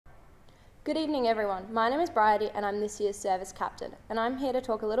Good evening everyone, my name is Bridie and I'm this year's service captain, and I'm here to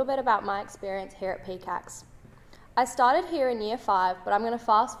talk a little bit about my experience here at PCACS. I started here in year 5, but I'm going to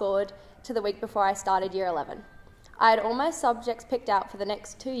fast forward to the week before I started year 11. I had all my subjects picked out for the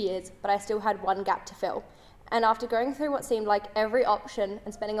next 2 years, but I still had one gap to fill. And after going through what seemed like every option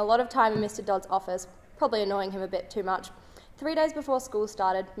and spending a lot of time in Mr. Dodd's office, probably annoying him a bit too much, 3 days before school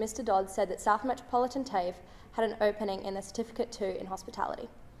started, Mr. Dodd said that South Metropolitan TAFE had an opening in the Certificate 2 in Hospitality.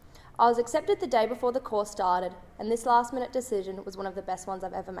 I was accepted the day before the course started, and this last-minute decision was one of the best ones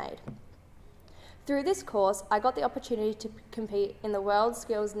I've ever made. Through this course, I got the opportunity to compete in the World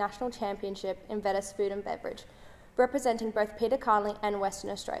Skills National Championship in Vettus Food and Beverage, representing both Peter Carnley and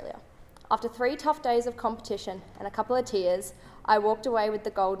Western Australia. After 3 tough days of competition and a couple of tears, I walked away with the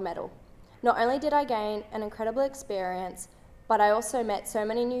gold medal. Not only did I gain an incredible experience, but I also met so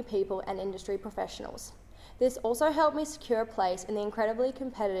many new people and industry professionals. This also helped me secure a place in the incredibly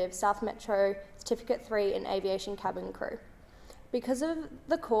competitive South Metro Certificate 3 in Aviation Cabin Crew. Because of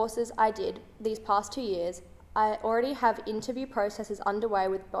the courses I did these past 2 years, I already have interview processes underway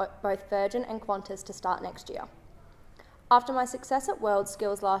with both Virgin and Qantas to start next year. After my success at World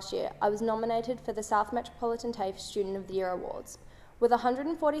Skills last year, I was nominated for the South Metropolitan TAFE Student of the Year Awards. With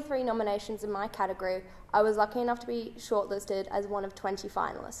 143 nominations in my category, I was lucky enough to be shortlisted as one of 20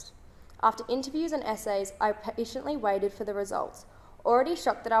 finalists. After interviews and essays, I patiently waited for the results. Already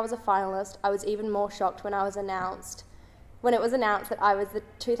shocked that I was a finalist, I was even more shocked when it was announced that I was the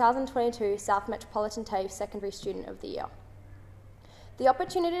 2022 South Metropolitan TAFE Secondary Student of the Year. The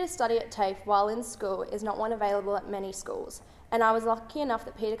opportunity to study at TAFE while in school is not one available at many schools, and I was lucky enough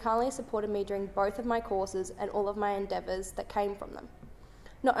that Peter Carnley supported me during both of my courses and all of my endeavours that came from them.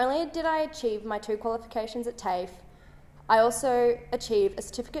 Not only did I achieve my 2 qualifications at TAFE, I also achieved a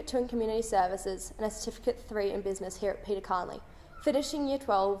Certificate 2 in Community Services and a Certificate 3 in Business here at Peter Carnley, finishing Year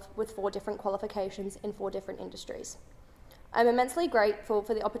 12 with 4 different qualifications in 4 different industries. I'm immensely grateful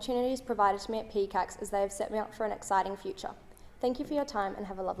for the opportunities provided to me at PCACS, as they have set me up for an exciting future. Thank you for your time and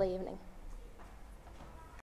have a lovely evening.